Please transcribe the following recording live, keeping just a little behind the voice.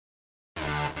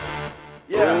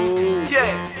Yeah.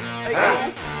 Hey,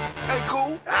 cool. Hey,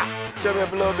 cool. Tell me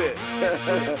up a little bit.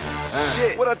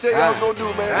 Shit. What I tell you I was gonna do,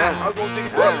 man? I was gonna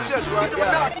dig it down the chest, right?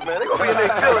 Man, they gonna be in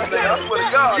their feelings, nigga. I swear to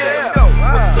God. Yeah. Let's go.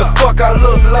 What's the fuck I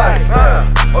look like?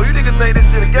 Oh, you niggas think this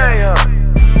shit a game,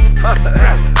 huh?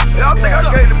 Y'all think I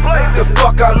came to play The this?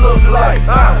 fuck I look like?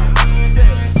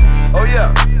 Oh,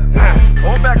 yeah.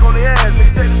 Oh, I'm back on the ass,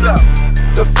 nigga. Check this out.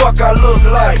 The fuck I look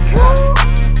like?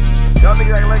 Y'all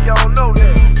niggas act like y'all don't know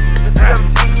that. This is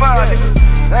 17.5,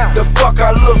 nigga. The fuck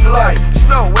I look like?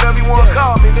 Snow, whatever you wanna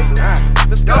call me, nigga.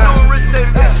 Let's go. Y'all know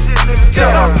originated that shit, nigga.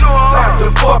 Get up to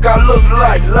The fuck I look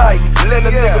like? Let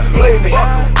a nigga play me.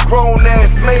 Grown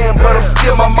ass man, but I'm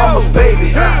still my mama's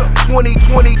baby.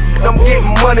 2020, I'm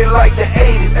getting money like the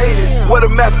 80s. What a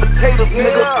mashed potatoes,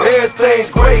 nigga.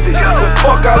 Everything's gravy. The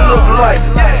fuck I look like?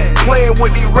 Playing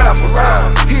with these rappers.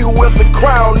 He who wears the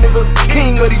crown, nigga.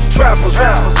 King of these trappers.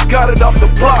 Got it off the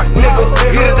block, nigga.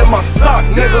 Hit it in my sock,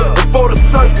 nigga. Before the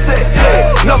sunset,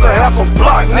 yeah. Another half a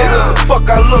block, nigga. The fuck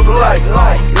I look like?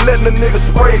 Letting the nigga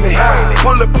spray me.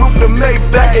 Bulletproof the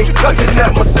Maybach, ain't touching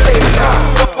that Mercedes.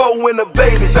 Before when the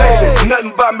babies,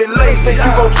 nothing about me lazy. You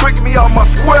gon' trick me on my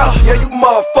square? Yeah, you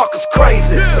motherfuckers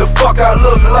crazy. The fuck I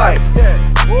look like?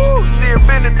 Woo, see a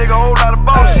minute, nigga. Whole lot of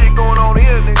bullshit going on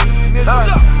here, nigga.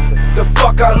 The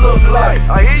fuck I look like?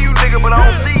 I hear you, nigga, but I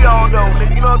don't see y'all though,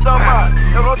 nigga. You know what I'm talking about?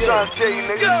 That's what I'm trying to tell you,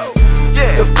 nigga.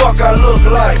 Yeah. The fuck I look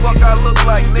like? The fuck I look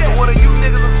like, nigga. One of you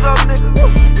niggas or something,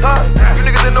 nigga? Huh? You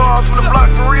niggas that know I was from the block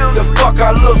for real? The fuck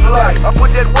I look like? I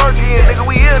put that work in, nigga.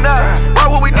 We here now.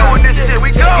 Why would we doing this shit?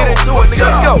 We go. Get into it,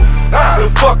 nigga. Let's go. The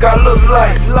fuck I look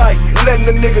like? Letting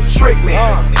the nigga trick me.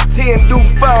 10 do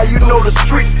 5, you know the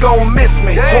streets gon' miss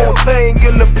me. Whole thing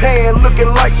in the pan, looking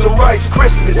like some Rice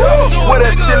Krispies. With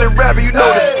that silly rapper, you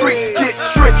know the streets get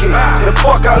tricky. The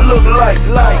fuck I look like?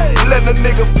 Letting a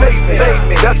nigga bait me.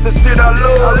 That's the shit I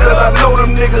love, cause I know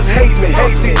them niggas hate me.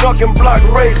 See, Dunkin' Block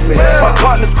raised me. My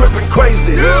partner's crippin'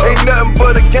 crazy. Ain't nothing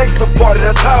but a gangster party,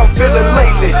 that's how I'm feeling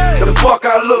lately. The fuck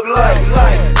I look like?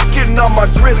 Getting on my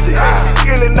drizzy.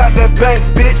 In and out that bank,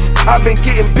 bitch. I been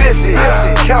getting busy.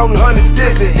 Counting hundreds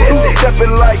dizzy.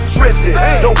 Stepping like Trizzy.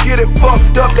 Don't get it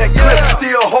fucked up, that clip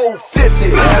still hold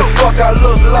 50. The fuck I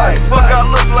look like? Fuck I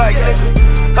look like,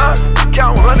 nigga. Huh?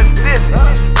 Counting hundreds dizzy.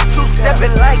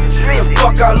 Two-stepping like Trizzy. The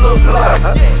fuck I look like?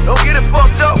 Don't get it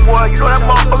fucked up, boy. You know that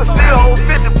motherfucker still hold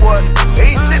 50, boy.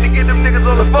 They ain't shit to get them niggas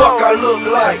on the phone. Fuck I look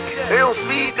like? They don't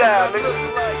speed dial, nigga.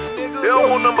 They don't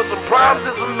want number some problems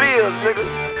and some bills, nigga.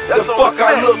 That's the fuck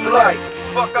I look like?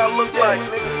 Fuck I look like,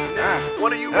 nigga.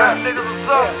 One of you rap niggas or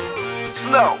something?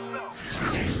 Snow.